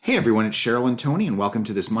Hey everyone, it's Cheryl and Tony, and welcome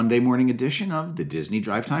to this Monday morning edition of the Disney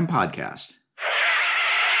Drive Time Podcast.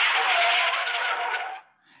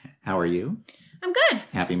 How are you? I'm good.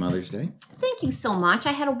 Happy Mother's Day. Thank you so much.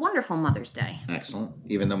 I had a wonderful Mother's Day. Excellent.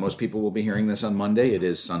 Even though most people will be hearing this on Monday, it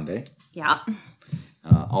is Sunday. Yeah.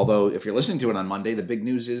 Although, if you're listening to it on Monday, the big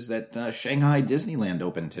news is that Shanghai Disneyland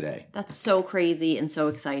opened today. That's so crazy and so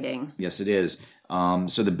exciting. Yes, it is.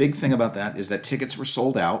 So the big thing about that is that tickets were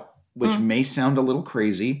sold out, which may sound a little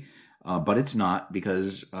crazy, but it's not,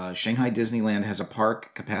 because Shanghai Disneyland has a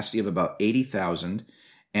park capacity of about 80,000,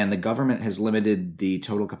 and the government has limited the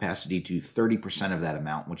total capacity to 30% of that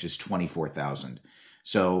amount, which is 24,000.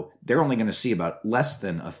 So they're only going to see about less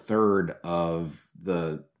than a third of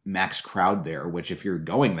the max crowd there, which if you're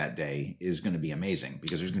going that day is going to be amazing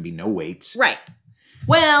because there's going to be no waits. Right.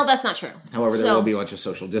 Well, that's not true. However, there will be a bunch of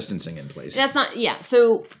social distancing in place. That's not, yeah.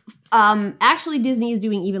 So actually Disney is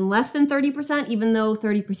doing even less than 30%, even though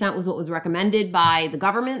 30% was what was recommended by the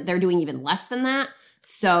government. They're doing even less than that.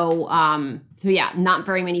 So yeah, not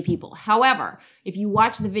very many people. However, if you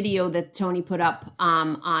watch the video that Tony put up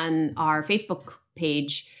on our Facebook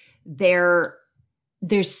page,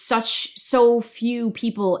 there's so few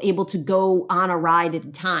people able to go on a ride at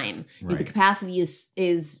a time. Right. The capacity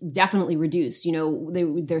is definitely reduced. You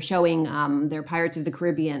know, they're showing their Pirates of the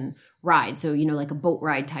Caribbean ride. So, you know, like a boat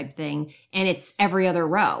ride type thing. And it's every other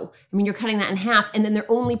row. I mean, you're cutting that in half, and then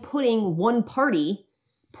they're only putting one party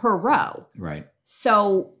per row. Right.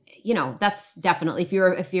 So, you know, that's definitely,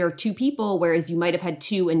 if you're two people, whereas you might have had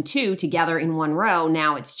two and two together in one row,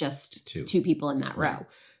 now it's just two people in that row.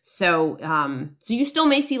 So, so you still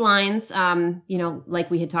may see lines, you know, like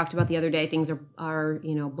we had talked about the other day, things are,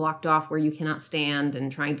 you know, blocked off where you cannot stand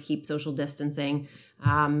and trying to keep social distancing.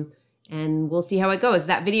 And we'll see how it goes.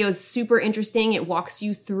 That video is super interesting. It walks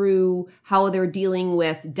you through how they're dealing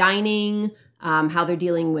with dining, how they're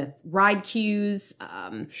dealing with ride queues,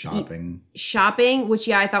 shopping, which,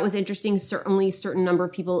 yeah, I thought was interesting. Certainly a certain number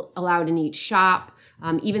of people allowed in each shop.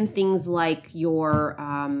 Even things like your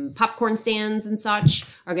popcorn stands and such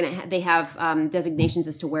are they have designations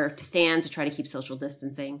as to where to stand to try to keep social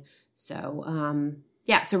distancing. So,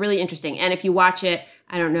 yeah, so really interesting. And if you watch it,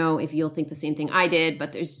 I don't know if you'll think the same thing I did,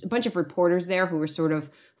 but there's a bunch of reporters there who were sort of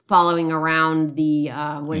following around Andy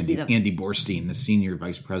Borstein, the senior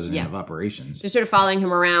vice president of operations. They're sort of following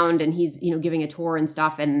him around, and he's, you know, giving a tour and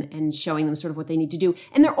stuff and showing them sort of what they need to do.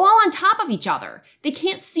 And they're all on top of each other. They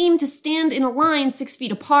can't seem to stand in a line 6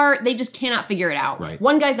 feet apart. They just cannot figure it out. Right.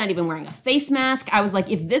 One guy's not even wearing a face mask. I was like,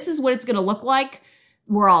 if this is what it's going to look like,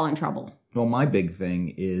 we're all in trouble. Well, my big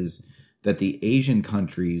thing is that the Asian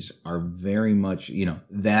countries are very much, you know,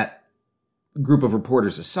 that group of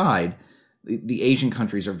reporters aside, the Asian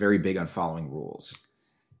countries are very big on following rules.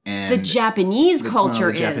 And the Japanese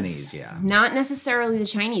culture is. Japanese, yeah. Not necessarily the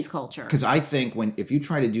Chinese culture. Because I think if you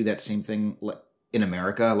try to do that same thing in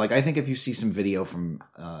America, like I think if you see some video from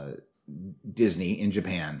Disney in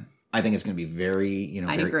Japan, I think it's going to be very, you know,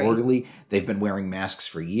 very orderly. They've been wearing masks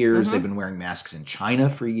for years. Mm-hmm. They've been wearing masks in China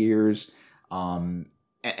for years. And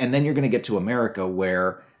then you're going to get to America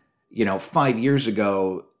where, you know, 5 years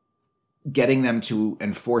ago, getting them to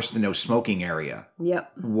enforce the no smoking area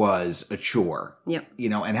was a chore. Yep. You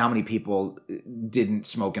know, and how many people didn't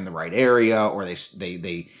smoke in the right area, or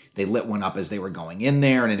they lit one up as they were going in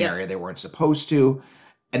there in an area they weren't supposed to.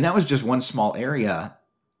 And that was just one small area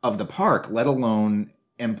of the park, let alone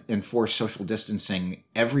enforce social distancing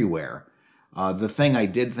everywhere. The thing I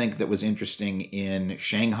did think that was interesting in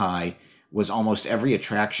Shanghai was almost every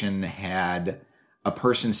attraction had a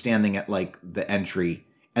person standing at like the entry,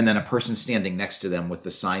 and then a person standing next to them with the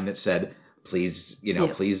sign that said, please, you know,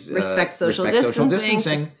 please respect social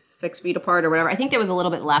distancing. 6 feet apart or whatever. I think there was a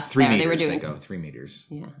little bit less 3 there. meters, they were doing 3 meters.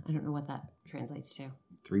 Yeah, I don't know what that translates to.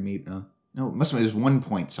 3 meters. No, it must have been, it was 1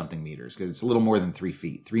 point something meters, because it's a little more than 3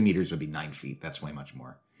 feet. 3 meters would be 9 feet. That's way much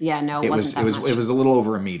more. Yeah, no, it wasn't that much. It was a little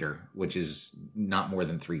over a meter, which is not more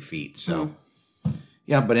than 3 feet. So,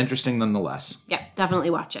 yeah, but interesting nonetheless. Yeah, definitely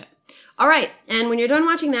watch it. All right, and when you're done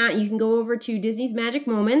watching that, you can go over to Disney's Magic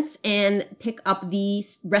Moments and pick up the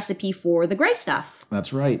recipe for the gray stuff.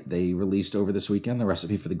 That's right. They released over this weekend the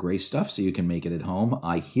recipe for the gray stuff, so you can make it at home.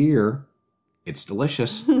 I hear it's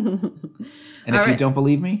delicious. And if you don't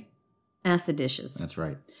believe me, ask the dishes. That's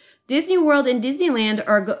right. Disney World and Disneyland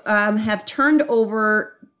have turned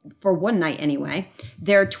over, for one night anyway,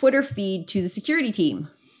 their Twitter feed to the security team.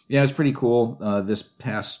 Yeah, it's pretty cool. This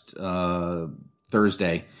past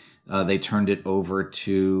Thursday, they turned it over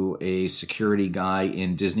to a security guy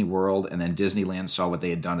in Disney World, and then Disneyland saw what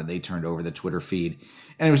they had done, and they turned over the Twitter feed.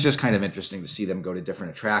 And it was just kind of interesting to see them go to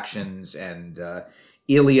different attractions and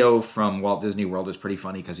Elio from Walt Disney World is pretty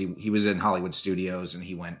funny because he was in Hollywood Studios and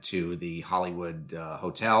he went to the Hollywood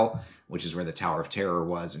Hotel, which is where the Tower of Terror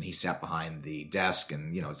was, and he sat behind the desk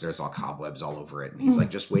and, there's all cobwebs all over it. And he's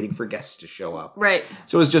just waiting for guests to show up. Right.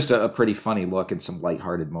 So it was just a pretty funny look and some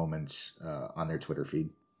lighthearted moments on their Twitter feed.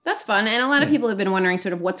 That's fun. And a lot of people have been wondering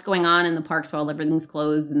sort of what's going on in the parks while everything's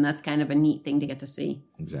closed. And that's kind of a neat thing to get to see.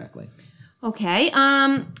 Exactly. Okay.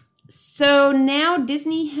 So now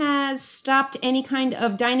Disney has stopped any kind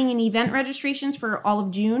of dining and event registrations for all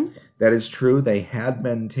of June. That is true. They had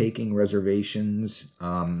been taking reservations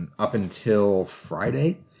up until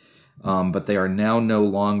Friday, but they are now no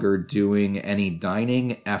longer doing any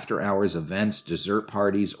dining, after-hours events, dessert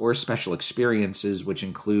parties, or special experiences, which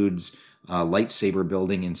includes lightsaber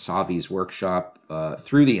building in Savi's workshop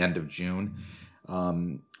through the end of June.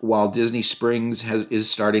 While Disney Springs is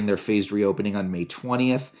starting their phased reopening on May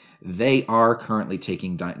 20th, they are currently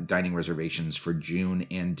taking dining reservations for June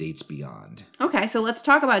and dates beyond. Okay, so let's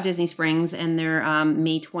talk about Disney Springs and their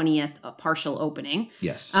May 20th partial opening.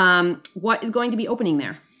 Yes. What is going to be opening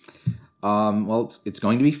there? Well, it's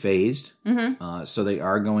going to be phased. Mm-hmm. So they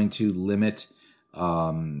are going to limit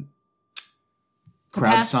crowd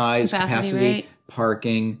size, capacity,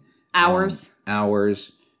 parking, hours.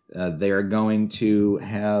 They are going to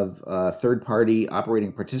have third-party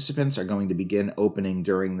operating participants are going to begin opening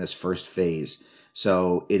during this first phase.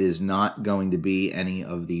 So it is not going to be any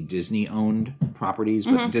of the Disney-owned properties,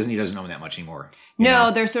 but Disney doesn't own that much anymore.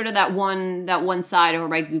 No, they're sort of that one side over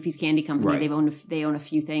by Goofy's Candy Company. Right. They own a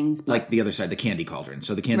few things. But... Like the other side, the Candy Cauldron.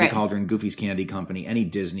 So the Candy Cauldron, Goofy's Candy Company, any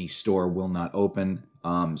Disney store will not open.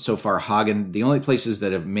 So far, the only places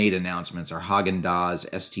that have made announcements are Haagen-Dazs,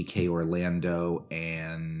 STK Orlando,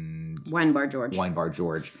 and Wine Bar George.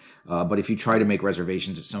 But if you try to make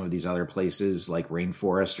reservations at some of these other places like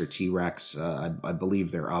Rainforest or T-Rex, I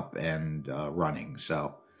believe they're up and running.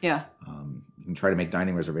 So yeah, you can try to make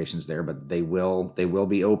dining reservations there, but they will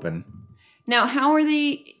be open. Now, how are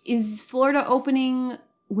they? Is Florida opening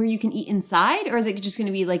where you can eat inside, or is it just going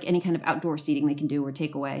to be like any kind of outdoor seating they can do or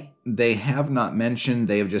take away? They have not mentioned.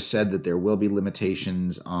 They have just said that there will be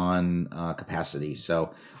limitations on capacity.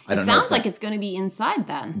 So I don't know. It sounds like it's going to be inside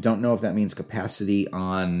then. Don't know if that means capacity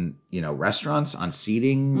on, restaurants, on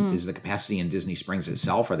seating. Is the capacity in Disney Springs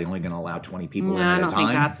itself? Are they only going to allow 20 people in at a time? I don't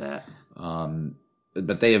think that's it.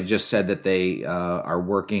 But they have just said that they are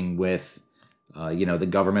working with, the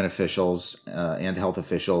government officials and health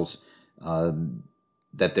officials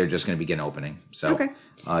that they're just going to begin opening. So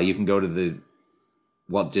you can go to the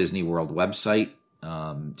Walt Disney World website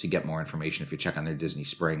to get more information if you check on their Disney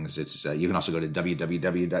Springs. It's you can also go to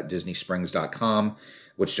www.disneysprings.com,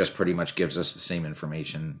 which just pretty much gives us the same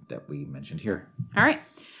information that we mentioned here. All right.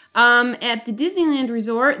 At the Disneyland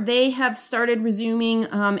Resort, they have started resuming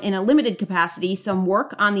in a limited capacity some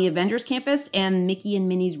work on the Avengers Campus and Mickey and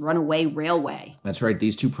Minnie's Runaway Railway. That's right.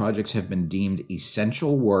 These two projects have been deemed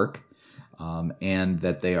essential work. And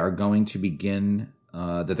that they are going to begin,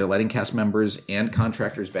 that they're letting cast members and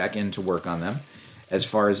contractors back in to work on them. As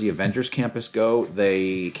far as the Avengers Campus go,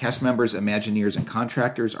 cast members, Imagineers, and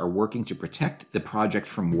contractors are working to protect the project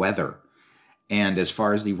from weather. And as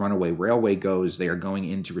far as the Runaway Railway goes, they are going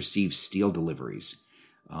in to receive steel deliveries.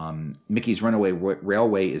 Mickey's Runaway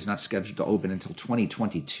Railway is not scheduled to open until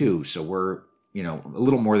 2022, so we're, a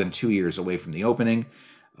little more than 2 years away from the opening.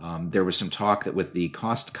 There was some talk that with the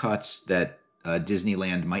cost cuts that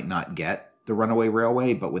Disneyland might not get the Runaway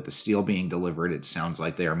Railway, but with the steel being delivered, it sounds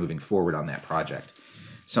like they are moving forward on that project.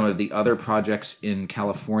 Some of the other projects in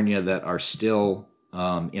California that are still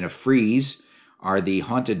in a freeze are the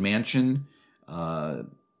Haunted Mansion What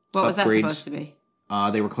was that supposed to be?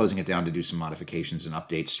 They were closing it down to do some modifications and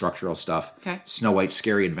updates, structural stuff. Okay. Snow White's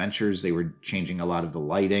Scary Adventures, they were changing a lot of the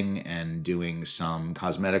lighting and doing some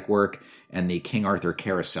cosmetic work, and the King Arthur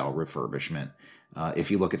Carousel refurbishment.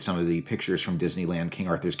 If you look at some of the pictures from Disneyland, King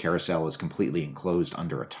Arthur's Carousel is completely enclosed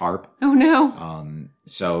under a tarp. Oh, no.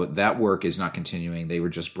 So that work is not continuing. They were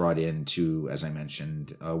just brought in to, as I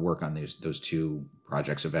mentioned, work on those two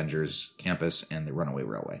projects, Avengers Campus and the Runaway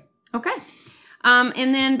Railway. Okay.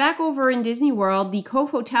 And then back over in Disney World, the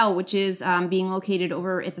Cove Hotel, which is being located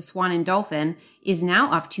over at the Swan and Dolphin, is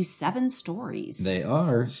now up to 7 stories. They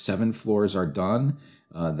are. 7 floors are done.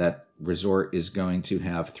 That resort is going to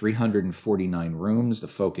have 349 rooms. The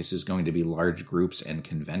focus is going to be large groups and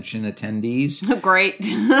convention attendees. Great.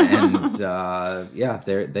 And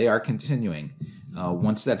they are continuing.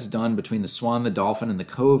 Once that's done, between the Swan, the Dolphin, and the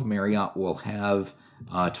Cove, Marriott will have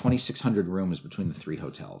 2,600 rooms between the 3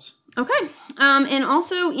 hotels. Okay. And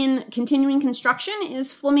also in continuing construction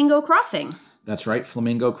is Flamingo Crossing. That's right,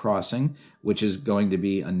 Flamingo Crossing, which is going to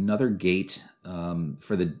be another gate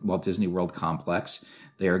for the Walt Disney World complex.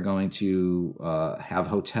 They are going to have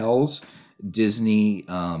hotels, Disney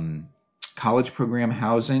college program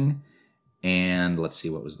housing, and let's see,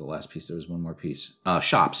 what was the last piece? There was one more piece.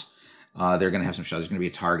 Shops. They're going to have some shops. There's going to be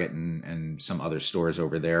a Target and some other stores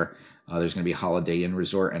over there. There's going to be a Holiday Inn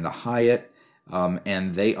Resort and a Hyatt.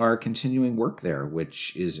 And they are continuing work there,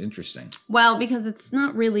 which is interesting. Well, because it's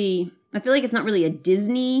not really, I feel like it's not really a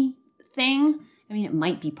Disney thing. I mean, it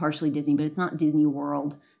might be partially Disney, but it's not Disney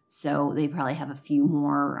World. So they probably have a few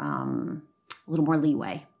more, a little more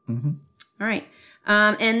leeway. Mm-hmm. All right.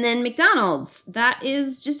 And then McDonald's, that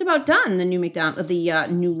is just about done. The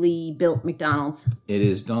newly built McDonald's. It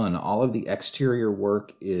is done. All of the exterior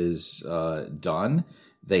work is done.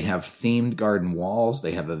 They have themed garden walls.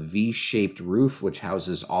 They have a V-shaped roof, which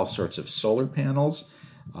houses all sorts of solar panels.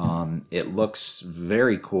 It looks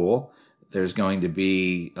very cool. There's going to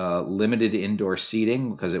be limited indoor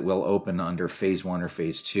seating because it will open under Phase 1 or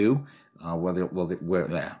Phase 2,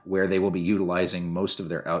 where they will be utilizing most of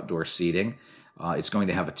their outdoor seating. It's going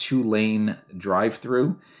to have a 2-lane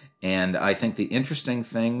drive-through. And I think the interesting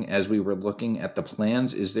thing, as we were looking at the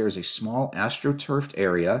plans, is there's a small astroturfed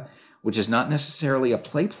area, which is not necessarily a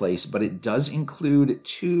play place, but it does include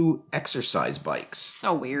 2 exercise bikes.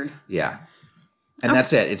 So weird. Yeah. And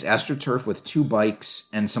that's it. It's AstroTurf with 2 bikes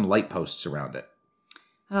and some light posts around it.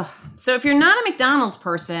 Ugh. So if you're not a McDonald's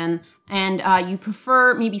person and you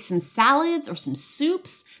prefer maybe some salads or some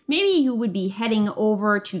soups, maybe you would be heading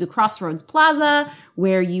over to the Crossroads Plaza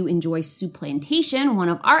where you enjoy Soup Plantation, one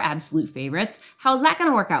of our absolute favorites. How's that going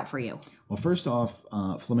to work out for you? Well, first off,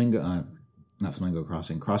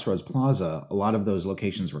 Crossroads Plaza, a lot of those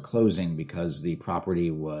locations were closing because the property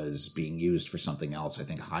was being used for something else, I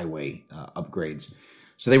think highway upgrades.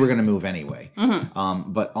 So they were going to move anyway.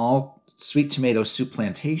 Mm-hmm. But all Sweet Tomato Soup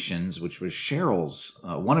Plantations, which was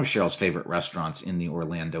one of Cheryl's favorite restaurants in the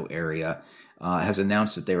Orlando area, has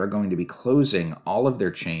announced that they are going to be closing all of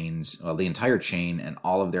their chains, the entire chain and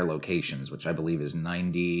all of their locations, which I believe is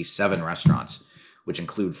 97 restaurants, which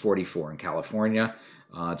include 44 in California.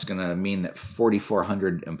 It's going to mean that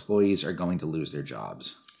 4,400 employees are going to lose their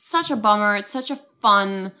jobs. Such a bummer. It's such a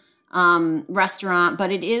fun restaurant,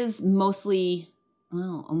 but it is mostly,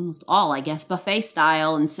 well, almost all, I guess, buffet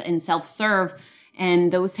style and self-serve.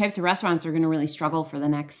 And those types of restaurants are going to really struggle for the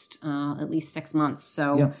next at least 6 months.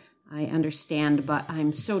 So yeah. I understand, but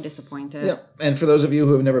I'm so disappointed. Yeah. And for those of you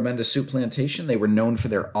who have never been to Soup Plantation, they were known for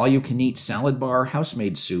their all-you-can-eat salad bar,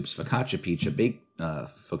 house-made soups, focaccia pizza,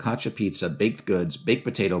 baked goods, baked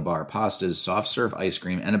potato bar, pastas, soft serve ice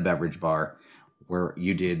cream, and a beverage bar where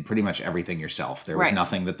you did pretty much everything yourself. There was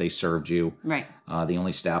nothing that they served you. Right. The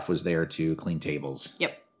only staff was there to clean tables.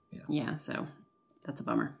 Yep. Yeah, so that's a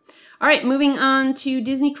bummer. All right, moving on to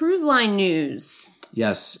Disney Cruise Line news.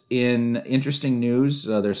 Yes, in interesting news,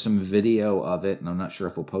 there's some video of it, and I'm not sure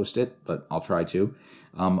if we'll post it, but I'll try to.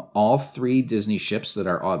 All 3 Disney ships that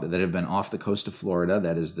have been off the coast of Florida,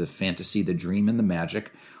 that is the Fantasy, the Dream, and the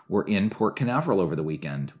Magic, were in Port Canaveral over the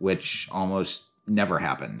weekend, which almost never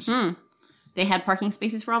happens. They had parking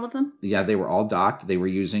spaces for all of them? Yeah, they were all docked. They were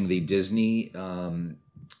using the Disney, oh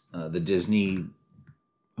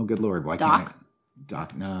good Lord, why can't I?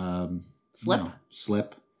 Dock? Slip? No,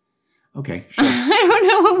 slip. Okay, sure. I don't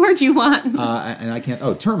know what word you want. And I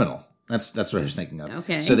can't, terminal. That's what I was thinking of.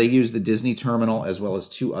 Okay. So they used the Disney terminal as well as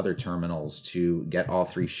 2 other terminals to get all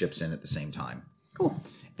 3 ships in at the same time. Cool.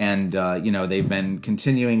 And, they've been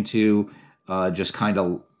continuing to just kind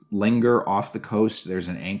of linger off the coast. There's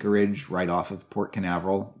an anchorage right off of Port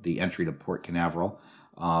Canaveral, the entry to Port Canaveral,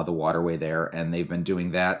 the waterway there. And they've been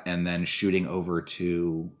doing that and then shooting over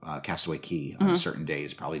to Castaway Cay on certain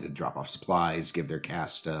days, probably to drop off supplies, give their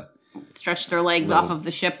cast stretch their legs off of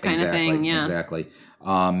the ship kind of thing. Yeah, exactly.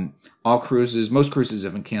 Most cruises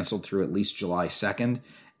have been canceled through at least July 2nd.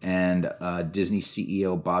 And Disney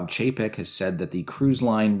CEO Bob Chapek has said that the cruise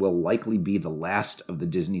line will likely be the last of the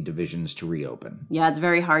Disney divisions to reopen. Yeah, it's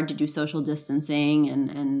very hard to do social distancing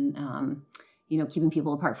and keeping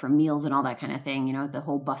people apart from meals and all that kind of thing. The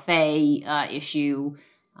whole buffet issue.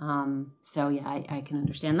 So yeah, I can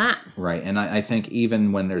understand that. Right, and I think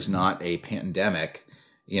even when there's not a pandemic,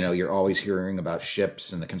 you're always hearing about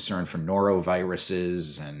ships and the concern for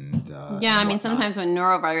noroviruses and sometimes when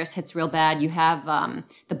norovirus hits real bad, you have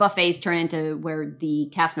the buffets turn into where the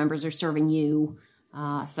cast members are serving you.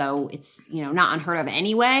 So it's not unheard of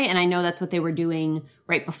anyway. And I know that's what they were doing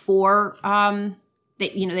right before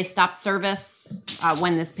they stopped service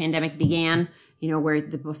when this pandemic began. Where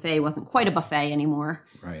the buffet wasn't quite a buffet anymore.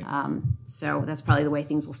 Right. So that's probably the way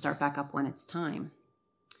things will start back up when it's time.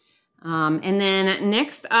 And then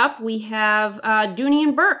next up, we have Dooney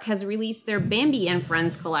and Burke has released their Bambi and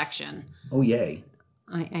Friends collection. Oh, yay.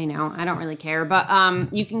 I know. I don't really care. But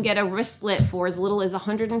you can get a wristlet for as little as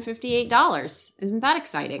 $158. Isn't that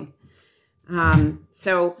exciting?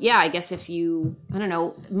 So, yeah, I guess if you, I don't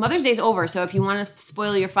know, Mother's Day's over. So if you want to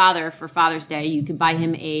spoil your father for Father's Day, you could buy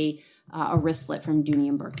him a wristlet from Dooney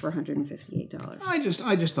and Burke for $158.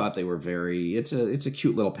 I just thought they were it's a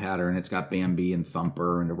cute little pattern. It's got Bambi and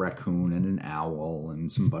Thumper and a raccoon and an owl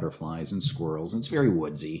and some butterflies and squirrels. And it's very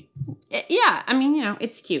woodsy. Yeah, I mean,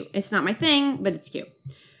 it's cute. It's not my thing, but it's cute.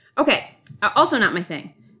 Okay, also not my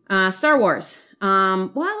thing. Star Wars.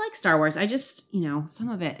 Well, I like Star Wars. I just, some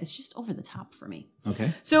of it is just over the top for me.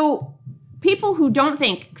 Okay. So people who don't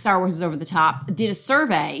think Star Wars is over the top did a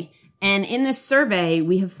survey. And in this survey,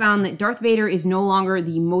 we have found that Darth Vader is no longer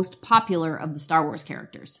the most popular of the Star Wars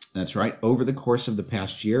characters. That's right. Over the course of the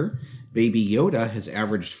past year, Baby Yoda has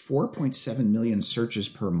averaged 4.7 million searches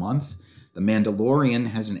per month. The Mandalorian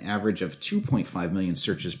has an average of 2.5 million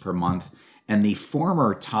searches per month. And the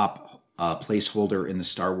former top placeholder in the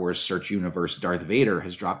Star Wars search universe, Darth Vader,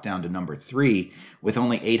 has dropped down to number 3 with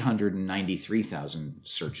only 893,000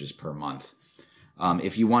 searches per month.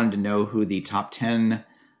 If you wanted to know who the top 10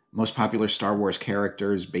 most popular Star Wars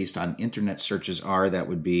characters based on internet searches are, that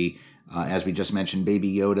would be, as we just mentioned,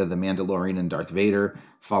 Baby Yoda, the Mandalorian, and Darth Vader,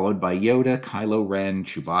 followed by Yoda, Kylo Ren,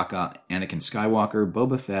 Chewbacca, Anakin Skywalker,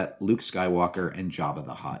 Boba Fett, Luke Skywalker, and Jabba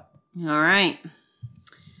the Hutt. All right.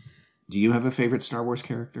 Do you have a favorite Star Wars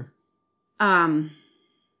character? No.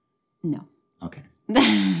 Okay.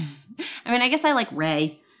 I mean, I guess I like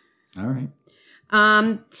Rey. All right.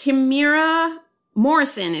 Tamira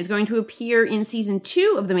Morrison is going to appear in season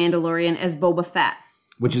 2 of The Mandalorian as Boba Fett.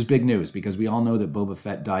 Which is big news, because we all know that Boba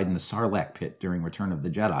Fett died in the Sarlacc pit during Return of the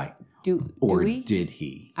Jedi. Do we? Did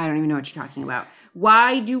he? I don't even know what you're talking about.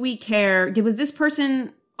 Why do we care? Was this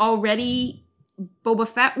person already Boba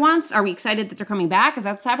Fett once? Are we excited that they're coming back? Is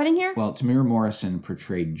that what's happening here? Well, Tamira Morrison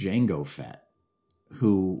portrayed Jango Fett,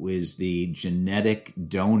 who is the genetic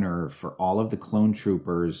donor for all of the clone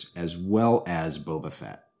troopers as well as Boba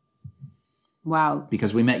Fett. Wow.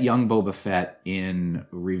 Because we met young Boba Fett in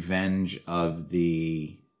Revenge of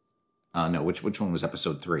the... which one was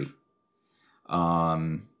episode 3?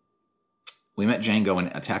 We met Jango in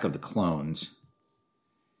Attack of the Clones.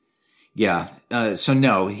 Yeah. So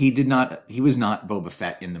no, he was not Boba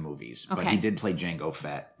Fett in the movies, but he did play Jango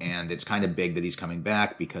Fett. And it's kind of big that he's coming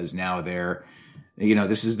back, because now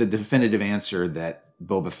this is the definitive answer that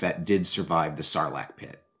Boba Fett did survive the Sarlacc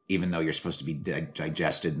pit, even though you're supposed to be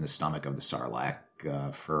digested in the stomach of the Sarlacc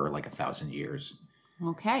for like 1,000 years.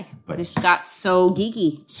 Okay. But this got so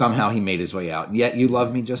geeky. Somehow he made his way out. And yet you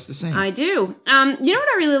love me just the same. I do. You know what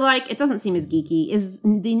I really like? It doesn't seem as geeky, is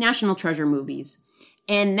the National Treasure movies.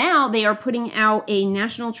 And now they are putting out a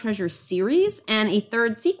National Treasure series and a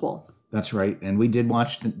 3rd sequel. That's right. And we did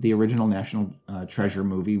watch the original National Treasure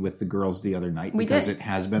movie with the girls the other night, because it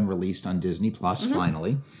has been released on Disney Plus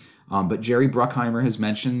finally. But Jerry Bruckheimer has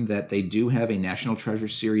mentioned that they do have a National Treasure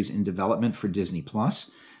series in development for Disney Plus.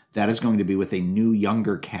 That is going to be with a new,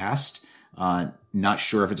 younger cast. Not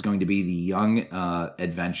sure if it's going to be the young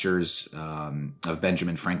adventures of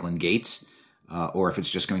Benjamin Franklin Gates, or if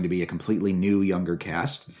it's just going to be a completely new, younger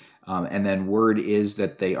cast. And then word is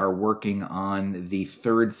that they are working on the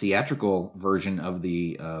 3rd theatrical version of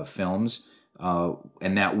the films,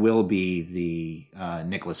 and that will be the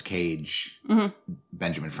Nicolas Cage,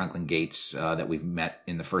 Benjamin Franklin Gates that we've met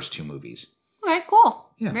in the first 2 movies. Okay, cool.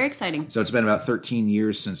 Yeah. Very exciting. So it's been about 13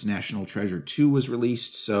 years since National Treasure 2 was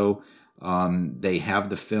released, so they have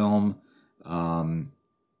the film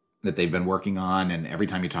that they've been working on, and every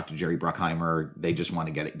time you talk to Jerry Bruckheimer, they just want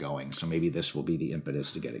to get it going. So maybe this will be the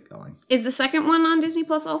impetus to get it going. Is the second one on Disney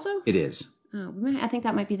Plus also? It is. Oh, I think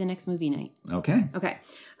that might be the next movie night. Okay.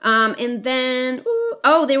 And then,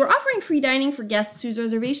 they were offering free dining for guests whose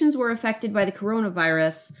reservations were affected by the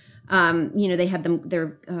coronavirus. They had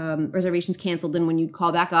their reservations canceled, and when you'd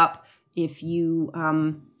call back up, if you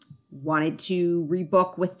wanted to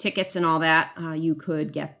rebook with tickets and all that, you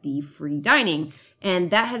could get the free dining.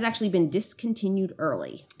 And that has actually been discontinued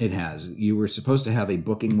early. It has. You were supposed to have a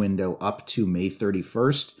booking window up to May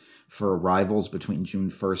 31st for arrivals between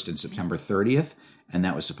June 1st and September 30th. And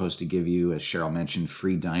that was supposed to give you, as Cheryl mentioned,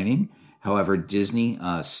 free dining. However, Disney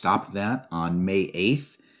stopped that on May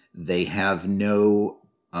 8th. They have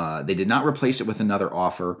they did not replace it with another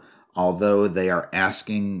offer. although they are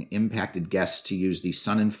asking impacted guests to use the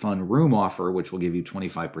Sun and Fun room offer, which will give you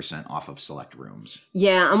 25% off of select rooms.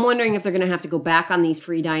 Yeah, I'm wondering if they're going to have to go back on these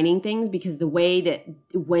free dining things, because the way that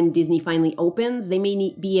when Disney finally opens, they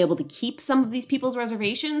may be able to keep some of these people's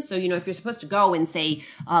reservations. So, if you're supposed to go in, say,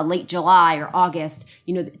 late July or August,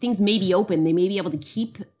 things may be open. They may be able to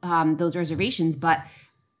keep those reservations, but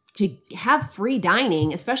to have free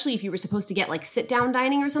dining, especially if you were supposed to get like sit-down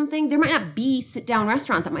dining or something, there might not be sit-down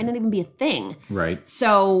restaurants. That might not even be a thing. Right.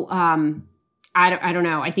 So I don't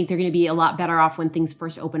know. I think they're going to be a lot better off when things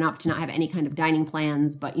first open up to not have any kind of dining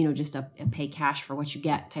plans, but, just a pay cash for what you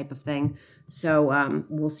get type of thing. So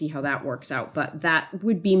we'll see how that works out. But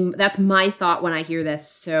that's my thought when I hear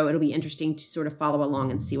this. So it'll be interesting to sort of follow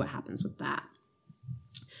along and see what happens with that.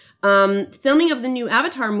 Filming of the new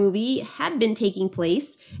Avatar movie had been taking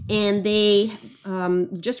place, and they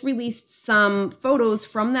just released some photos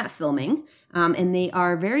from that filming, and they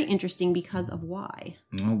are very interesting because of why.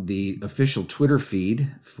 Well, the official Twitter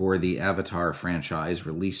feed for the Avatar franchise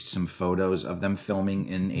released some photos of them filming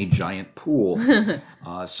in a giant pool.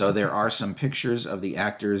 So there are some pictures of the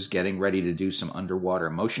actors getting ready to do some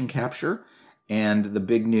underwater motion capture, and the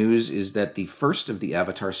big news is that the first of the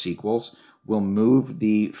Avatar sequels will move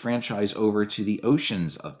the franchise over to the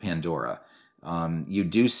Oceans of Pandora. You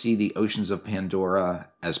do see the Oceans of Pandora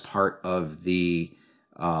as part of the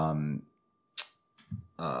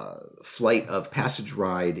Flight of Passage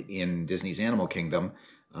ride in Disney's Animal Kingdom.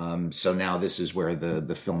 So now this is where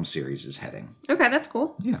the film series is heading. Okay, that's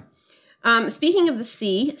cool. Yeah. Speaking of the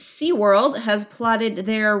sea, SeaWorld has plotted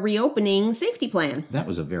their reopening safety plan. That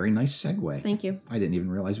was a very nice segue. Thank you. I didn't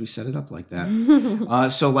even realize we set it up like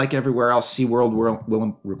that. So like everywhere else, SeaWorld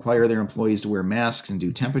will require their employees to wear masks and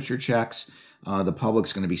do temperature checks. The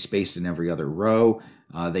public's going to be spaced in every other row.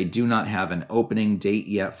 They do not have an opening date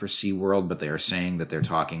yet for SeaWorld, but they are saying that they're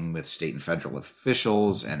talking with state and federal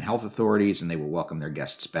officials and health authorities, and they will welcome their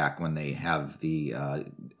guests back when they have the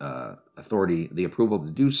approval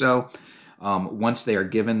to do so. Once they are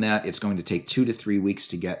given that, it's going to take 2 to 3 weeks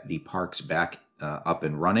to get the parks back up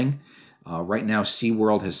and running. Right now,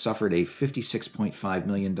 SeaWorld has suffered a $56.5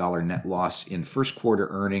 million net loss in first quarter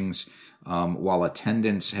earnings, while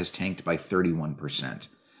attendance has tanked by 31%.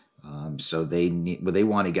 So they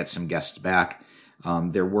want to get some guests back.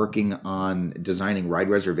 They're working on designing ride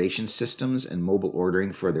reservation systems and mobile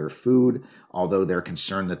ordering for their food, although they're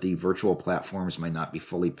concerned that the virtual platforms might not be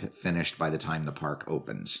fully finished by the time the park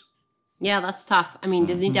opens. Yeah, that's tough. I mean,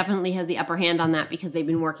 Disney definitely has the upper hand on that because they've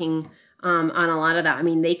been working on a lot of that. I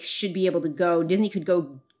mean, they should be able to go, Disney could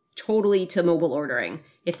go totally to mobile ordering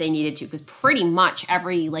if they needed to, because pretty much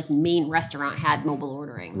every main restaurant had mobile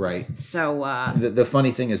ordering. Right. So the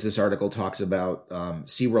funny thing is this article talks about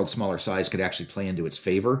SeaWorld's smaller size could actually play into its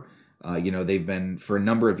favor. They've been for a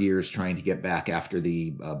number of years trying to get back after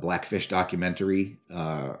the Blackfish documentary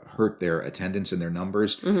hurt their attendance and their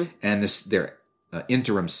numbers. And their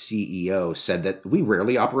interim CEO said that we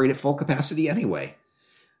rarely operate at full capacity anyway.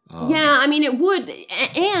 Yeah, I mean, it would.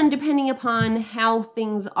 And depending upon how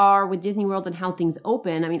things are with Disney World and how things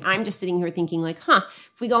open, I mean, I'm just sitting here thinking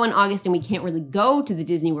if we go in August and we can't really go to the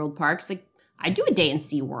Disney World parks, I do a day in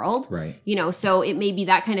SeaWorld. Right. So it may be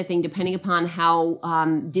that kind of thing depending upon how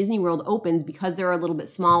Disney World opens. Because they're a little bit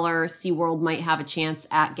smaller, SeaWorld might have a chance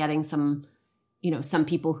at getting some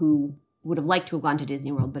people who would have liked to have gone to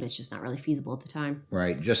Disney World, but it's just not really feasible at the time.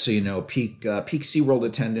 Right. Just so you know, peak SeaWorld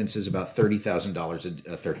attendance is about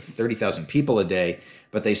 $30,000 people a day,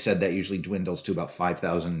 but they said that usually dwindles to about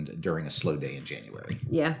 5,000 during a slow day in January.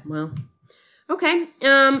 Yeah, well, okay.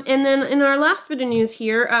 And then in our last bit of news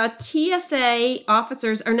here, TSA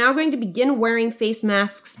officers are now going to begin wearing face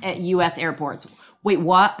masks at U.S. airports. Wait,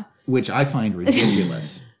 what? Which I find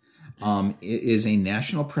ridiculous. It is a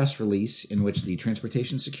national press release in which the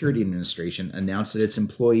Transportation Security Administration announced that its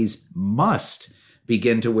employees must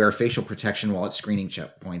begin to wear facial protection while at screening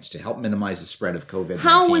checkpoints to help minimize the spread of COVID-19.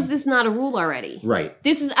 How was this not a rule already? Right.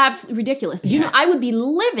 This is absolutely ridiculous. You know, I would be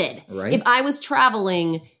livid if I was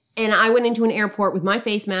traveling and I went into an airport with my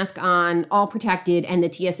face mask on, all protected, and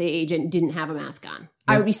the TSA agent didn't have a mask on.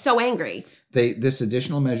 I would be so angry. This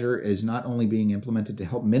additional measure is not only being implemented to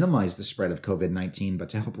help minimize the spread of COVID-19, but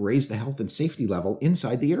to help raise the health and safety level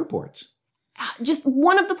inside the airports. Just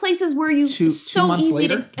one of the places where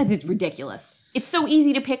it's ridiculous. It's so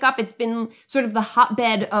easy to pick up. It's been sort of the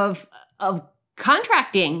hotbed of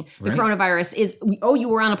contracting the coronavirus is, you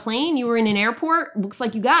were on a plane, you were in an airport, looks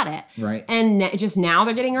like you got it. Right. And just now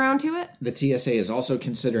they're getting around to it? The TSA is also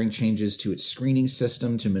considering changes to its screening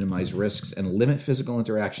system to minimize risks and limit physical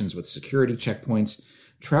interactions with security checkpoints.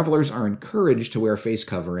 Travelers are encouraged to wear face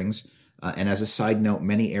coverings, And as a side note,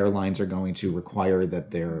 many airlines are going to require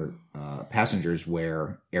that their passengers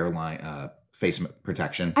wear airline face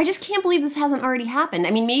protection. I just can't believe this hasn't already happened.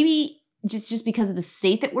 I mean, maybe just because of the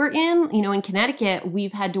state that we're in. You know, in Connecticut,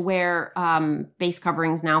 we've had to wear face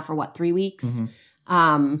coverings now for 3 weeks.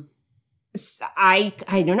 Mm-hmm. I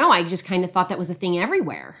don't know. I just kind of thought that was a thing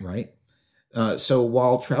everywhere. Right. So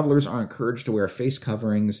while travelers are encouraged to wear face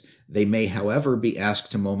coverings, they may, however, be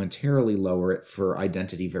asked to momentarily lower it for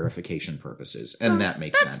identity verification purposes. And that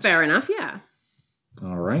makes sense. That's fair enough, yeah.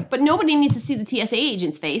 All right. But nobody needs to see the TSA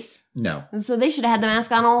agent's face. No. So they should have had the mask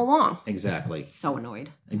on all along. Exactly. So annoyed.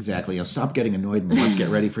 Exactly. Stop getting annoyed and let's get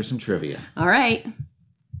ready for some trivia. All right.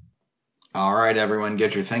 All right, everyone.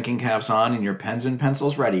 Get your thinking caps on and your pens and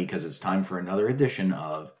pencils ready because it's time for another edition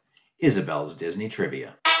of Isabel's Disney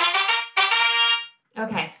Trivia.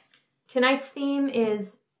 Okay. Tonight's theme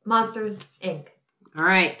is Monsters, Inc. All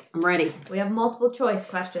right. I'm ready. We have multiple choice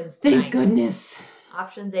questions tonight. Thank goodness.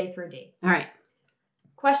 Options A through D. All right.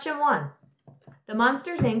 Question 1. The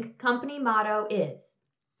Monsters, Inc. company motto is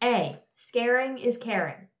A. Scaring is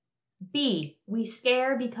caring. B. We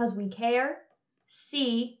scare because we care.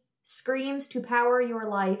 C. Screams to power your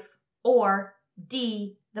life. Or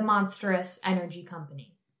D. The Monstrous Energy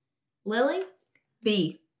Company. Lily?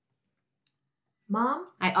 B. Mom?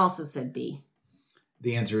 I also said B.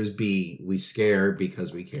 The answer is B. We scare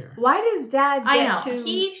because we care. Why does Dad get to...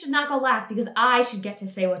 He should not go last because I should get to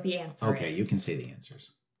say what the answer is. Okay, you can say the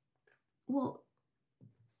answers. Well,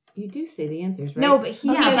 you do say the answers, right? No, but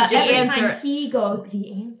he says just every answer. time he goes,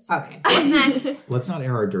 the answer. Okay, what's next? Let's not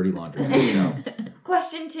air our dirty laundry on the show.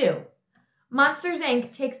 Question 2. Monsters,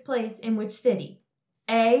 Inc. takes place in which city?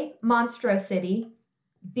 A. Monstro City.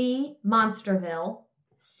 B. Monsterville.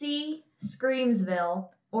 C. Screamsville.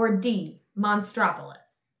 Or D.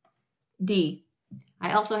 Monstropolis. D.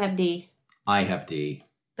 I also have D. I have D.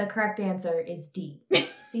 The correct answer is D.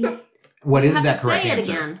 See? What is that correct say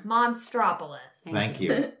answer? It again. Monstropolis. Thank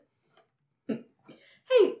you.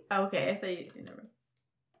 Hey, okay, I thought you never.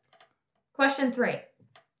 Question 3.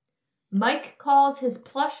 Mike calls his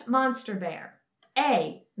plush monster bear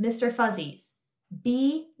A. Mr. Fuzzies,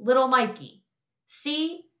 B. Little Mikey,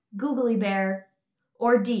 C. Googly Bear,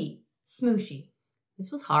 or D. Smooshy.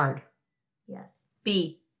 This was hard. Yes.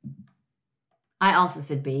 B. I also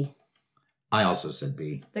said B. I also said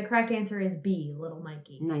B. The correct answer is B. Little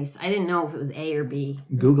Mikey. Nice. I didn't know if it was A or B.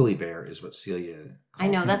 Googly Bear is what Celia called I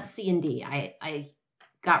know, him. that's C and D. I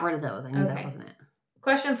got rid of those. I knew that wasn't it.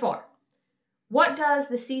 Question 4. What does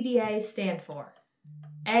the CDA stand for?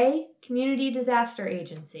 A. Community Disaster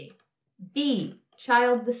Agency. B.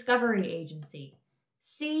 Child Discovery Agency.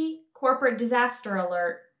 C. Corporate Disaster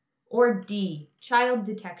Alert. Or D. Child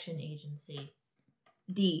Detection Agency.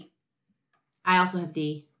 D. I also have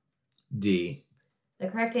D. D. The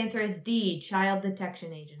correct answer is D. Child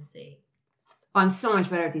Detection Agency. Oh, I'm so much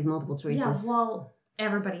better at these multiple choices. Yeah, well,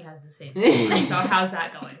 everybody has the same score, so how's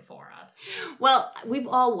that going for us? Well, we've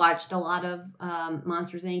all watched a lot of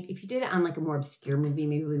Monsters, Inc. If you did it on like a more obscure movie,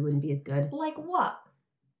 maybe we wouldn't be as good. Like what?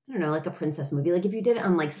 I don't know, like a princess movie. Like if you did it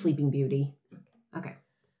on like Sleeping Beauty. Okay.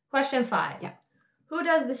 Question 5. Yeah. Who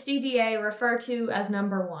does the CDA refer to as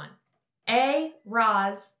number 1? A.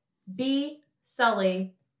 Roz, B.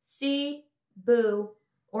 Sully, C. Boo,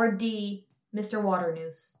 or D. Mr.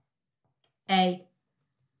 Waternoose? A.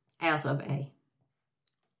 I also have A.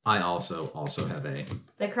 I also have A.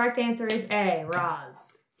 The correct answer is A.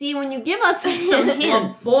 Roz. See, when you give us some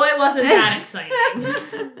hints. Boy, wasn't that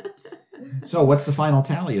exciting. So what's the final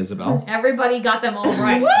tally, Isabel? Everybody got them all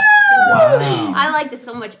right. Wow. I like this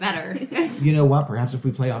so much better. You know what? Perhaps if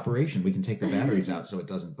we play Operation, we can take the batteries out so it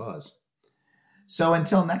doesn't buzz. So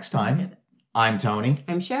until next time, I'm Tony.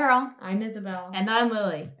 I'm Cheryl. I'm Isabel. And I'm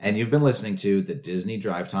Lily. And you've been listening to the Disney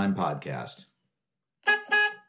Drive Time Podcast.